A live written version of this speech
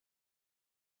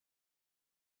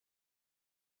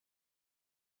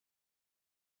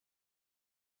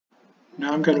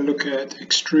now I'm going to look at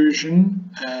extrusion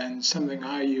and something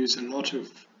I use a lot of,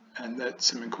 and that's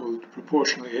something called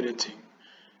proportional editing.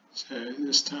 So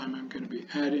this time I'm going to be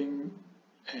adding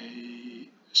a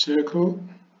circle,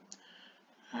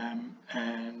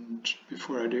 and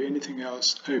before I do anything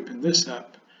else, open this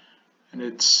up, and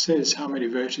it says how many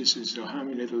vertices or how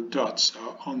many little dots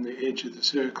are on the edge of the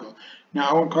circle. Now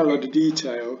I want quite a lot of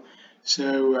detail,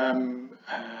 so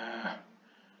I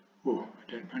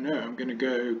don't know, I'm going to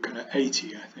go kind of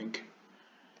 80, I think.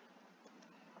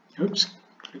 Oops,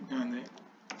 click down there,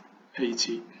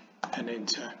 80, and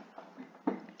enter.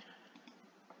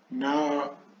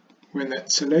 Now when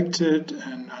that's selected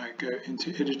and I go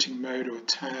into editing mode or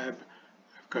tab,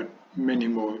 I've got many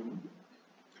more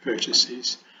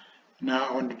vertices. Now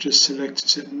I want to just select a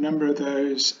certain number of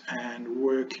those and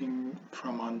working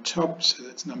from on top, so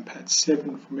that's numpad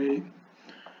 7 for me. I'm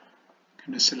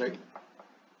going to select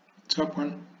top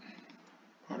one,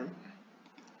 bottom,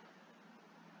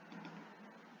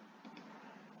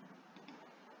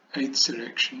 eight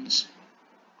selections.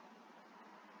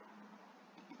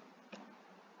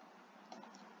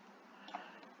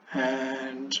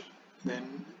 And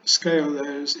then scale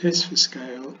those, S for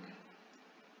scale,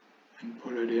 and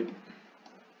put it in.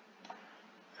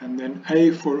 And then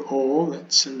A for all,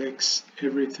 that selects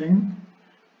everything,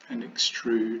 and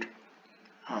extrude.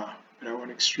 But I want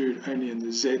to extrude only in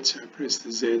the Z, so I press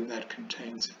the Z and that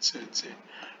contains it, so it's it.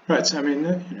 Right, so I mean,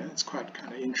 it's quite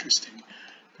kind of interesting.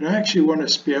 But I actually want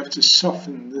to be able to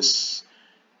soften this,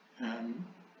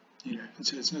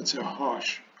 so it's not so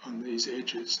harsh on these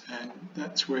edges, and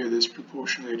that's where this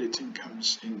proportional editing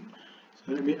comes in.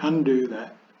 So let me undo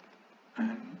that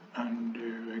and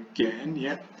undo again.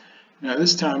 Yep. Now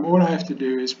this time all I have to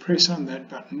do is press on that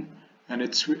button and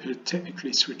it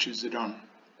technically switches it on.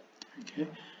 Okay.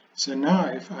 So now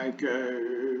if I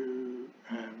go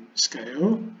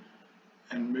scale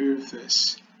and move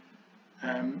this,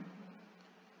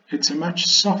 it's a much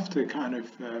softer kind of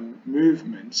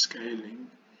movement scaling.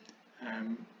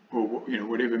 Or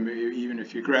whatever, even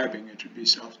if you're grabbing it would be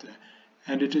softer,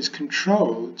 and it is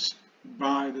controlled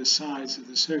by the size of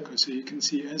the circle. So you can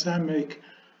see as I'm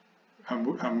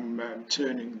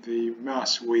turning the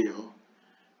mouse wheel,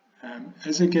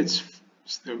 as it gets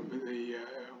the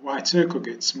white circle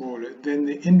gets smaller, then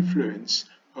the influence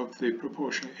of the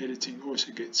proportional editing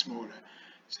also gets smaller.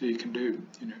 So you can do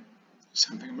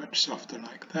something much softer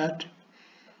like that.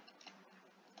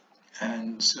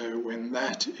 And so when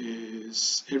that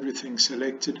is everything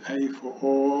selected, A for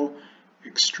all,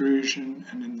 extrusion,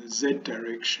 and in the Z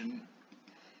direction,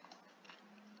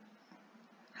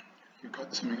 you've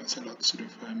got something that's a lot sort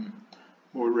of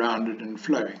more rounded and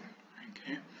flowing.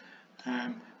 Okay.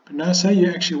 But now say you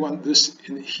actually want this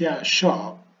in here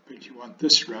sharp, but you want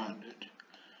this rounded.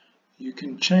 You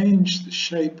can change the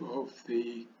shape of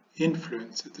the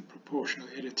influence that the proportional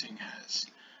editing has.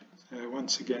 So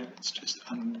once again, let's just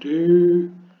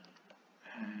undo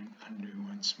and undo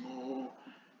once more.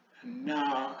 And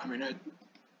now, I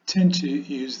tend to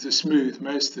use the smooth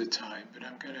most of the time, but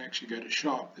I'm going to actually go to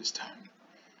sharp this time.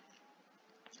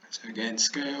 So again,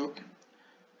 scale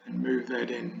and move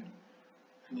that in,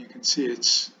 and you can see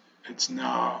it's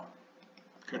now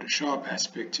got a sharp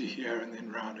aspect to here and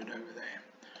then rounded over there.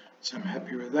 So I'm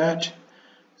happy with that.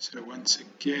 So once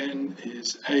again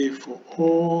is A for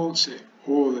all, so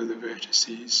all of the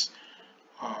vertices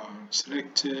are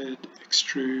selected,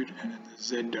 extrude, and in the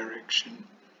Z direction,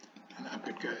 and up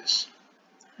it goes.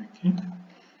 Okay.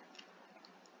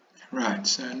 Right,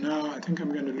 so now I think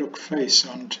I'm going to look face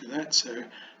onto that, so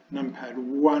numpad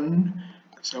 1,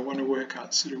 because I want to work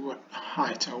out sort of what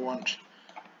height I want.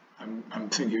 I'm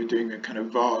thinking of doing a kind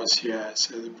of vase here,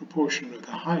 so the proportion of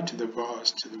the height of the vase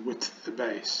to the width of the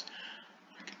base.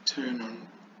 I can turn on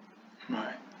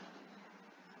my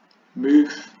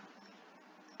move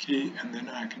key and then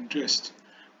I can just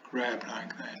grab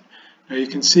like that. Now you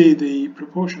can see the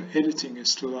proportional editing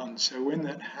is still on, so when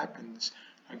that happens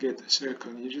I get the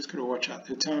circle, and you just got to watch out.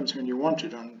 There are times when you want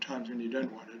it on, times when you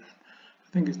don't want it on.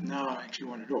 I think it's now I actually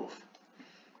want it off.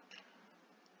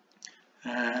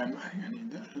 I think I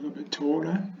need that a little bit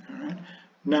taller. Alright.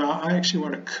 Now I actually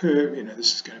want to curve,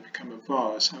 this is going to become a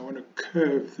vase. I want to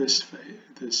curve this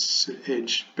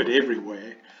edge, but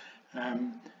everywhere.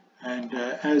 And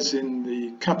as in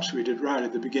the cups we did right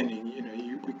at the beginning,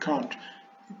 we can't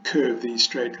curve these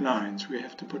straight lines. We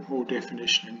have to put more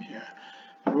definition in here.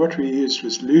 And what we used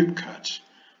was loop cut.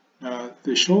 Now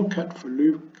the shortcut for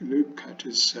loop cut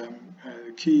is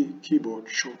keyboard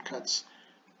shortcuts.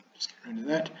 Just get rid of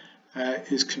that.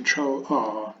 Is Control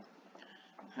R.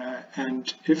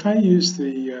 And if I use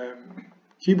the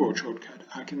keyboard shortcut,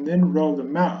 I can then roll the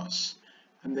mouse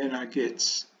and then I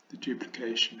get the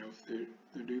duplication of the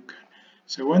loop cut.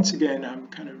 So once again, I'm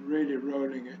kind of really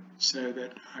rolling it so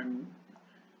that I'm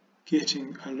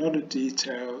getting a lot of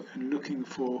detail and looking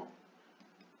for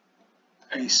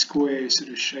a square sort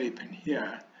of shape in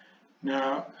here.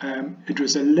 Now, it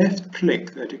was a left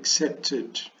click that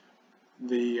accepted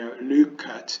the loop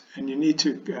cut, and you need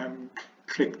to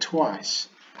click twice.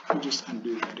 I'll just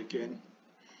undo that again.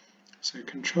 So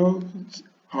Control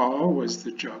R was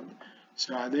the job.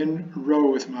 So I then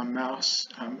roll with my mouse.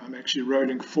 I'm actually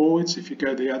rolling forwards. If you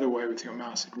go the other way with your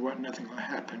mouse, nothing will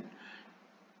happen.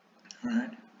 All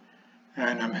right,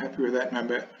 and I'm happy with that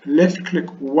number. Left click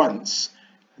once,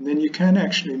 and then you can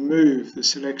actually move the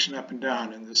selection up and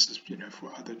down. And this is,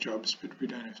 for other jobs, but we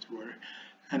don't have to worry.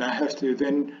 And I have to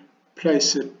then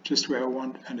place it just where I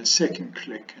want, and a second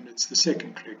click, and it's the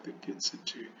second click that gets it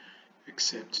to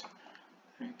accept.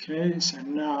 Okay, so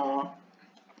now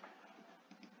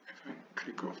if I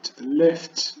click off to the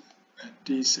left, that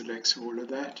deselects all of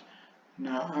that.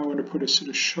 Now I want to put a sort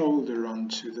of shoulder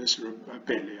onto this, or a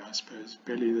belly, I suppose,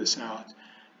 belly this out,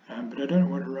 but I don't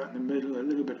want it right in the middle, a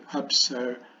little bit up,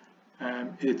 so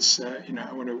it's,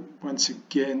 I want to once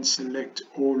again select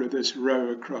all of this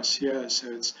row across here,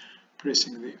 so it's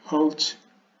pressing the Alt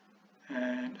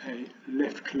and a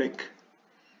left click,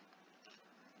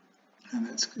 and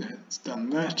it's done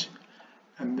that.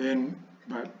 And then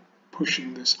by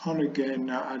pushing this on again,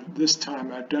 now this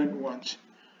time I don't want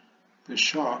the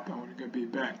sharp, I want to be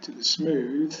back to the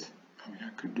smooth. I mean, I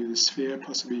could do the sphere,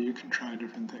 possibly you can try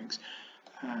different things.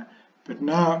 But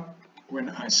now when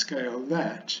I scale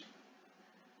that,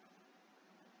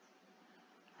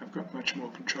 I've got much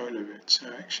more control of it.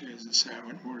 So actually, as I say, I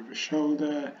want more of a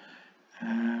shoulder. So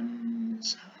I'm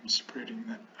spreading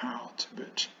that out a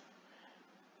bit.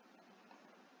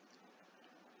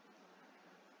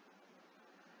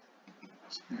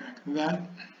 Something like that.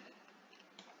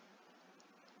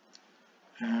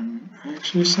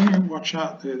 Actually, something to watch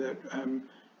out there, that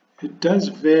it does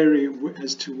vary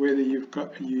as to whether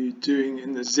you're doing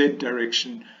in the Z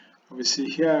direction. Obviously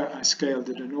here I scaled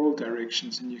it in all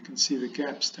directions, and you can see the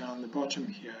gaps down the bottom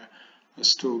here are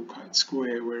still quite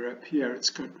square, where up here it's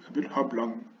got a bit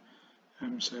oblong.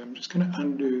 So I'm just going to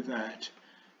undo that.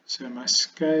 So my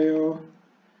scale,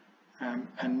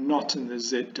 and not in the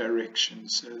Z direction,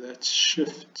 so that's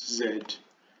Shift Z.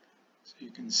 So you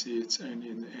can see it's only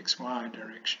in the XY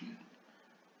direction,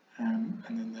 and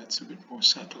then that's a bit more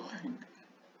subtle, I think.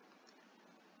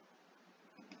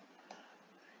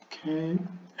 Okay,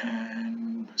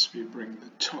 and possibly bring the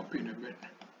top in a bit.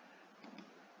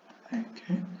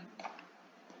 Okay,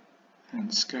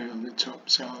 and scale the top.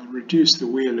 So I'll reduce the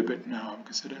wheel a bit now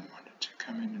because I don't want it to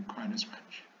come in quite as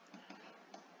much.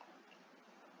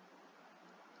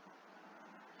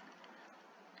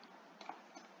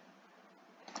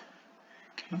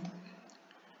 Okay.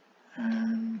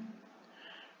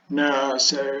 Now,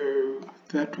 so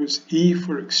that was E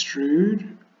for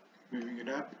extrude, moving it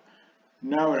up.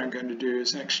 Now what I'm going to do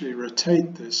is actually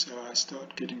rotate this, so I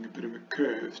start getting a bit of a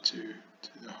curve to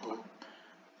the whole,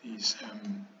 these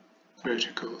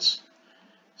verticals.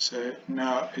 So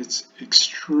now it's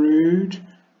extrude,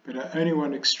 but I only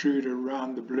want to extrude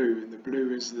around the blue, and the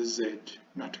blue is the Z,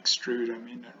 not extrude, I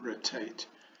mean rotate.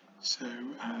 So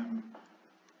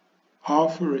R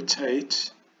for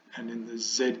rotate, and in the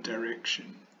Z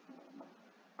direction.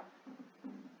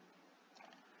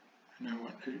 And I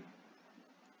want to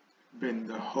bend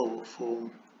the whole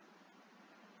form.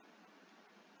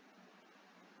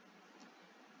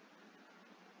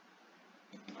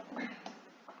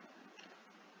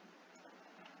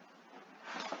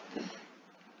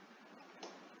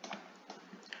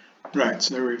 Right,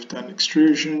 so we've done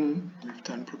extrusion, we've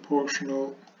done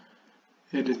proportional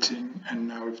editing, and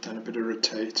now we've done a bit of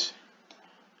rotate.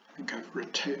 I think I've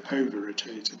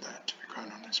over-rotated that, to be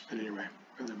quite honest, but anyway,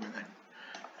 we'll live with it.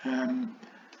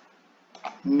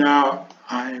 Now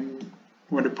I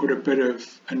want to put a bit of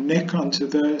a neck onto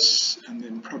this, and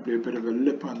then probably a bit of a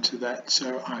lip onto that,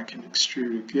 so I can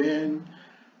extrude again,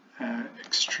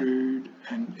 extrude,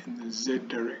 and in the Z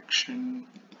direction,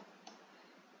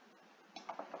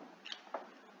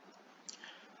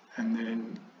 and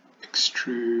then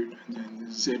extrude, and then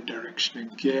the Z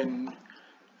direction again.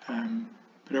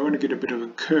 But I want to get a bit of a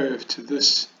curve to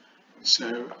this,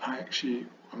 so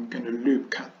I'm going to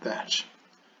loop cut that.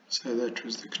 So that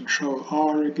was the Control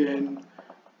R again,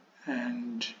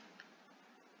 and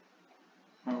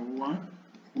my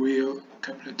wheel a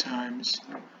couple of times.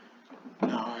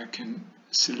 Now I can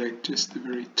select just the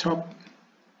very top,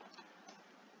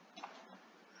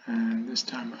 and this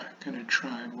time I'm going to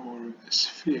try more of the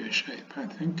sphere shape, I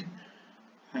think,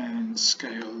 and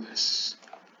scale this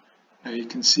Now you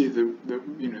can see the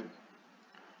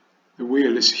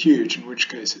wheel is huge, in which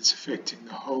case it's affecting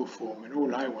the whole form, and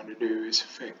all I want to do is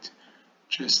affect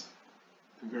just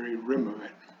the very rim of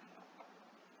it.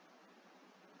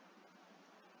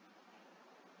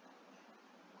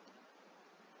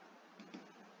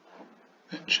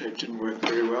 That shape didn't work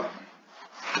very well.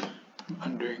 I'm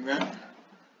undoing that.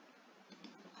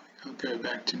 I'll go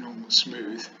back to normal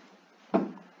smooth.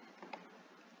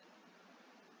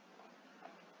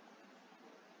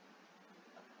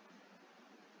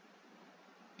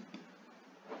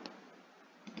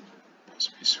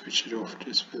 Possibly switch it off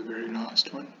just for the very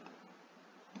last one.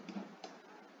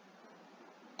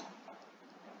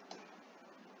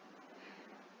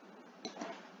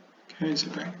 Okay, so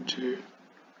back into,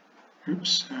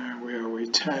 oops, where are we?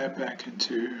 Tab back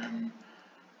into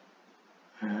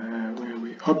where are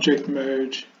we? Object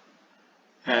mode,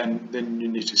 and then you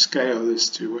need to scale this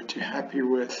to what you're happy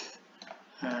with.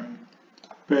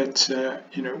 But a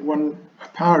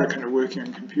power of kind of working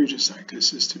on computers like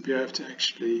this is to be able to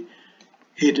actually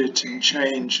edit and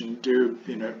change and do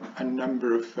a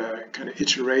number of kind of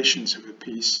iterations of a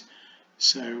piece.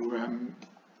 So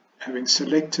having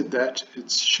selected that,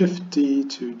 it's Shift D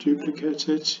to duplicate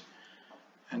it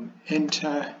and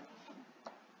enter,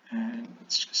 and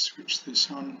let's just switch this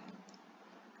on.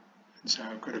 And so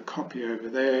I've got a copy over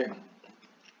there,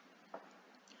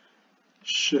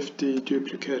 Shift D,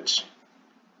 duplicate,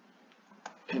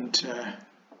 enter,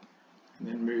 and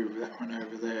then move that one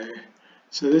over there.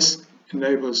 So this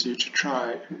enables you to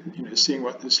try, seeing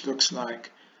what this looks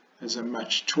like as a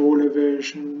much taller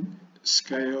version,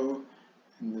 scale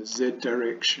in the Z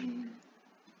direction.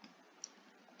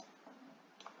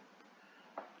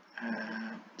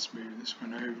 Let's move this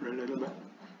one over a little bit,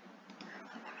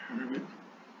 that one over a bit.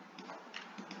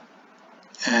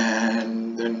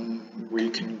 And then we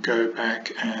can go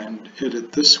back and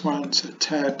edit this one. So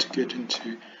tab to get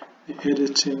into the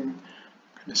editing.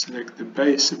 I'm going to select the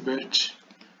base a bit,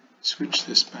 switch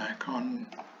this back on.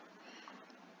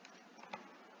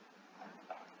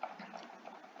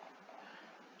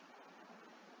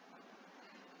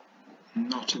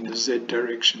 Not in the Z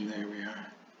direction, there we are.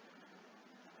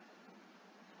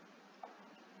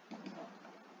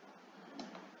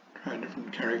 Try a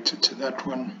different character to that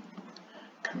one.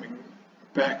 Coming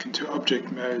back into object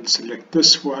mode, select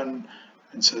this one,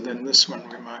 and so then this one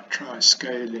we might try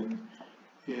scaling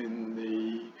in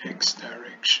the X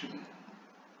direction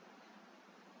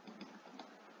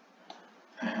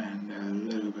and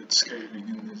a little bit scaling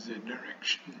in the Z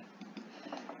direction.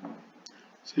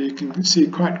 So you can see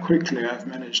quite quickly I've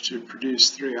managed to produce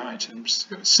 3 items,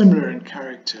 similar in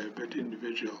character but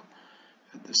individual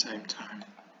at the same time.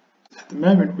 At the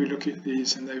moment we look at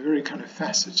these and they're very kind of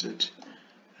faceted.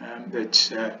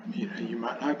 You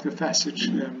might like the facet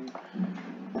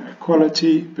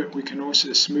quality, but we can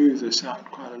also smooth this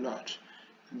out quite a lot.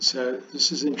 And so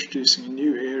this is introducing a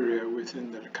new area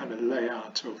within the kind of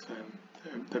layout of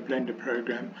the Blender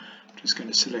program. I'm just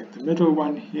going to select the middle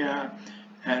one here,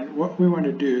 and what we want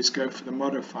to do is go for the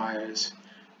modifiers.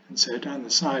 And so down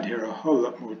the side here are a whole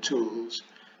lot more tools,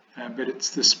 but it's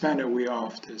the spanner we're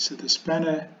after. So the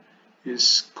spanner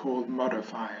is called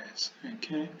modifiers.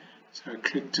 Okay. So I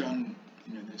clicked on,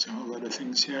 there's a whole lot of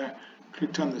things here,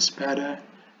 clicked on the spanner,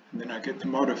 and then I get the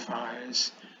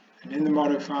modifiers, and in the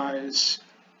modifiers,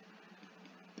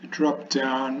 the drop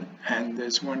down, and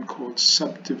there's one called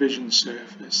subdivision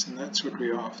surface, and that's what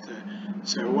we're after.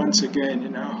 So once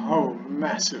again, a whole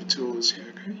mass of tools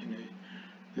here,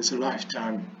 there's a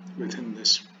lifetime within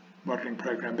this modeling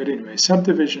program, but anyway,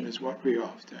 subdivision is what we're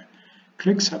after.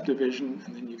 Click subdivision,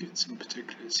 and then you get some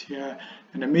particulars here,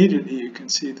 and immediately you can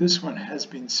see this one has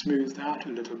been smoothed out a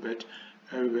little bit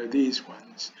over these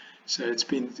ones. So it's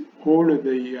been, all of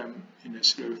the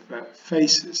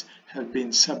faces have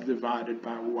been subdivided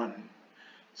by 1.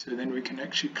 So then we can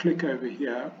actually click over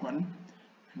here, 1,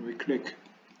 and we click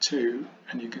 2,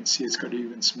 and you can see it's got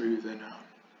even smoother now.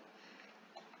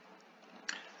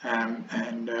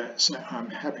 So I'm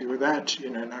happy with that,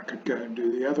 and I could go and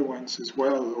do the other ones as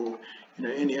well, or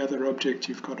any other object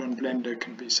you've got on Blender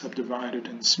can be subdivided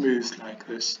and smoothed like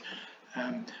this.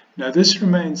 Now this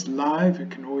remains live,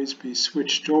 it can always be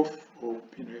switched off, or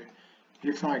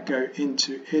if I go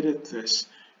into edit this,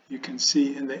 you can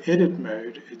see in the edit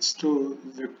mode it's still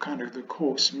the kind of the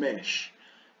coarse mesh,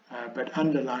 but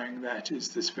underlying that is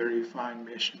this very fine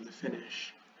mesh in the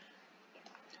finish.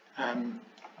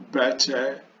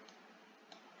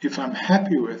 If I'm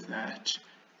happy with that,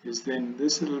 is then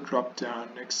this little drop down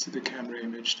next to the camera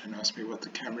image. Don't ask me what the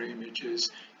camera image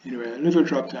is. Anyway, a little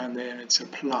drop down there, and it's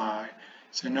apply.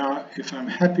 So now if I'm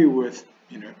happy with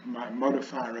my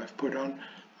modifier I've put on,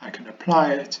 I can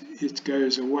apply it, it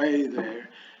goes away there,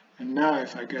 and now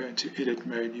if I go into edit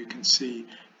mode, you can see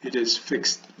it is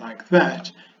fixed like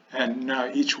that, and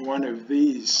now each one of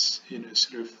these,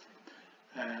 sort of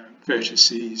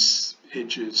vertices,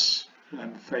 edges,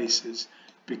 and faces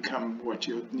become what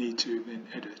you'll need to then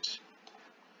edit.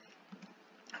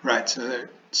 Right, so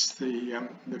that's the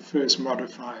first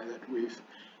modifier that we've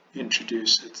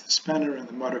introduced. It's the spanner and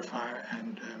the modifier,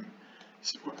 and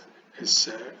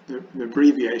the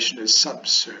abbreviation is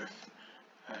subsurf,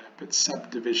 but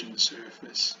subdivision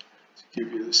surface, to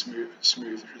give you the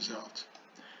smooth result.